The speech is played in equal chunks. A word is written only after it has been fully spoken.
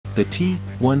The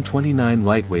T-129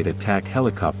 lightweight attack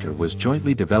helicopter was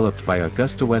jointly developed by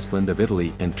AgustaWestland of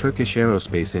Italy and Turkish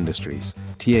Aerospace Industries,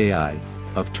 TAI,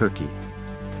 of Turkey.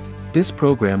 This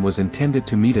program was intended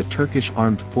to meet a Turkish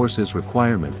armed forces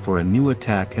requirement for a new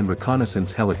attack and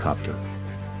reconnaissance helicopter.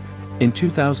 In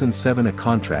 2007 a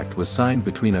contract was signed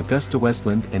between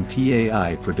AgustaWestland and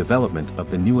TAI for development of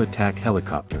the new attack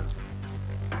helicopter.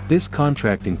 This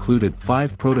contract included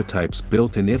 5 prototypes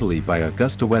built in Italy by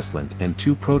AgustaWestland and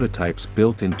 2 prototypes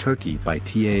built in Turkey by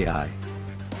TAI.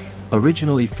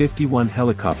 Originally 51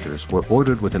 helicopters were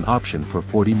ordered with an option for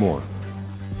 40 more.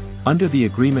 Under the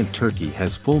agreement, Turkey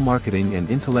has full marketing and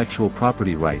intellectual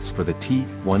property rights for the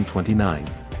T-129.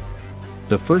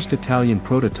 The first Italian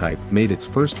prototype made its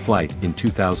first flight in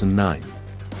 2009.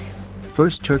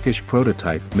 First Turkish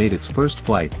prototype made its first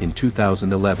flight in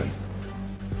 2011.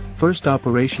 First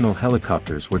operational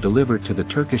helicopters were delivered to the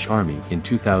Turkish Army in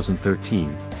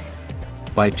 2013.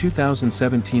 By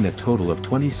 2017 a total of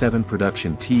 27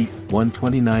 production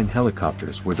T-129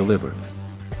 helicopters were delivered.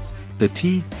 The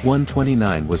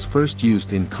T-129 was first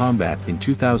used in combat in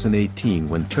 2018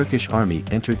 when Turkish Army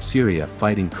entered Syria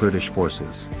fighting Kurdish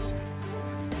forces.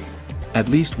 At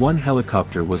least one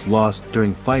helicopter was lost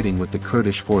during fighting with the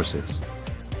Kurdish forces.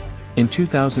 In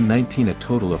 2019 a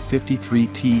total of 53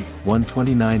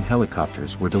 T-129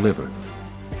 helicopters were delivered.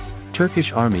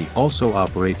 Turkish Army also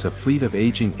operates a fleet of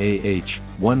aging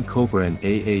AH-1 Cobra and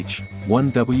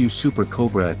AH-1W Super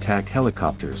Cobra attack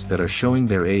helicopters that are showing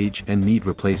their age and need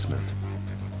replacement.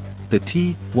 The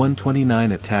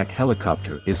T-129 attack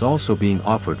helicopter is also being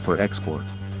offered for export.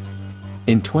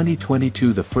 In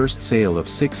 2022 the first sale of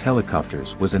 6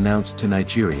 helicopters was announced to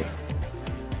Nigeria.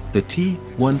 The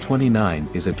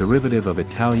T-129 is a derivative of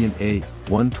Italian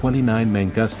A-129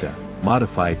 Mangusta,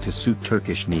 modified to suit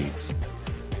Turkish needs.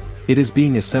 It is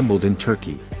being assembled in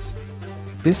Turkey.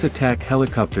 This attack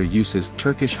helicopter uses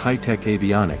Turkish high-tech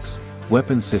avionics,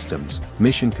 weapon systems,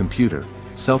 mission computer,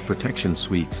 self-protection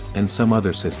suites and some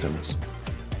other systems.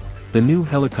 The new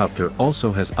helicopter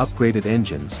also has upgraded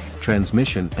engines,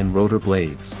 transmission and rotor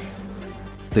blades.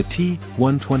 The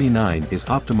T-129 is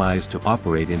optimized to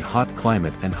operate in hot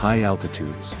climate and high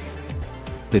altitudes.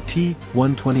 The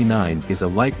T-129 is a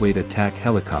lightweight attack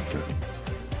helicopter.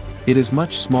 It is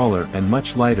much smaller and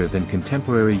much lighter than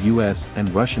contemporary US and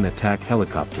Russian attack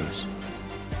helicopters.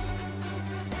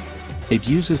 It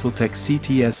uses Litec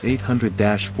CTS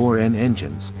 800-4N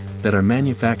engines that are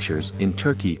manufactured in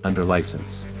Turkey under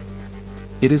license.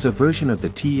 It is a version of the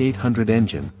T-800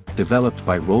 engine, developed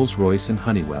by Rolls-Royce and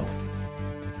Honeywell.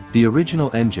 The original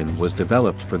engine was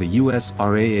developed for the US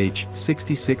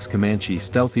RAH-66 Comanche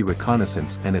stealthy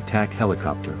reconnaissance and attack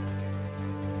helicopter.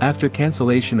 After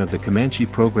cancellation of the Comanche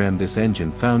program this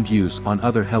engine found use on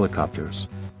other helicopters.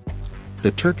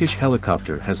 The Turkish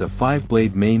helicopter has a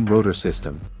 5-blade main rotor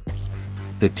system.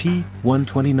 The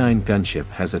T-129 gunship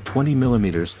has a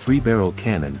 20mm 3-barrel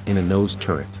cannon in a nose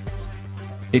turret.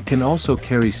 It can also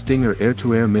carry Stinger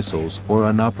air-to-air missiles or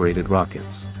unoperated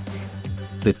rockets.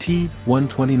 The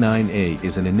T-129A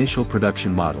is an initial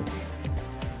production model.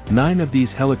 9 of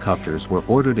these helicopters were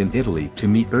ordered in Italy to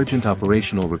meet urgent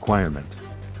operational requirement.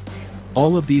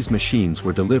 All of these machines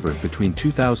were delivered between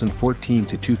 2014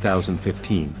 to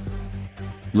 2015.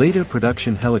 Later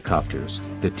production helicopters,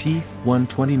 the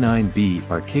T-129B,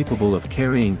 are capable of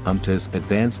carrying UMTA's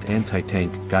advanced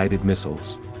anti-tank guided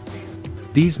missiles.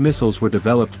 These missiles were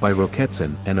developed by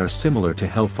Roketsan and are similar to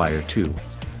Hellfire 2.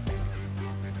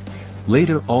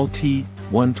 Later all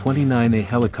T-129A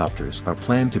helicopters are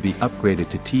planned to be upgraded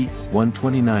to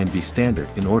T-129B standard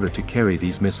in order to carry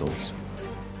these missiles.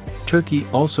 Turkey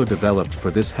also developed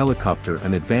for this helicopter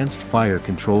an advanced fire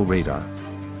control radar.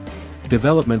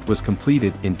 Development was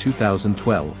completed in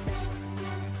 2012.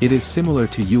 It is similar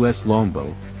to US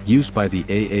Longbow, used by the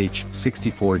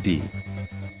AH-64D.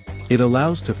 It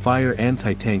allows to fire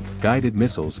anti-tank guided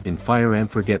missiles in fire and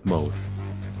forget mode.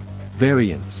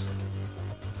 Variants.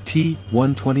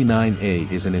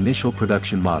 T-129A is an initial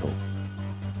production model.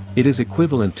 It is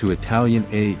equivalent to Italian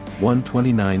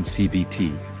A-129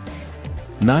 CBT.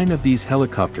 9 of these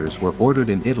helicopters were ordered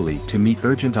in Italy to meet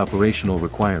urgent operational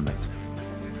requirement.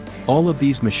 All of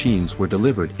these machines were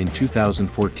delivered in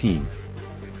 2014.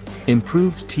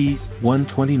 Improved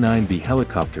T-129B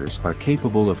helicopters are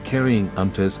capable of carrying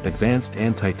UMTA's advanced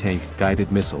anti-tank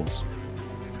guided missiles.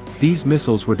 These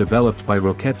missiles were developed by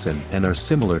Roketsan and are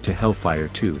similar to Hellfire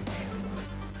 2.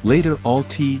 Later all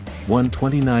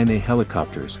T-129A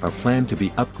helicopters are planned to be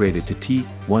upgraded to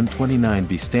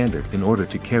T-129B standard in order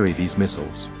to carry these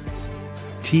missiles.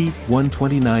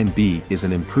 T-129B is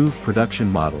an improved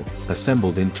production model,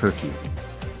 assembled in Turkey.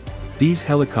 These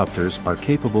helicopters are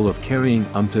capable of carrying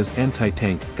UMTA's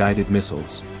anti-tank guided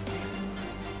missiles.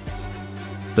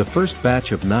 The first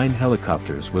batch of 9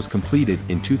 helicopters was completed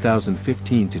in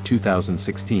 2015 to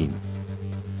 2016.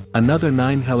 Another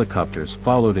 9 helicopters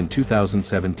followed in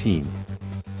 2017.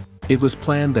 It was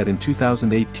planned that in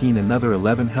 2018 another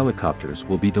 11 helicopters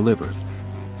will be delivered.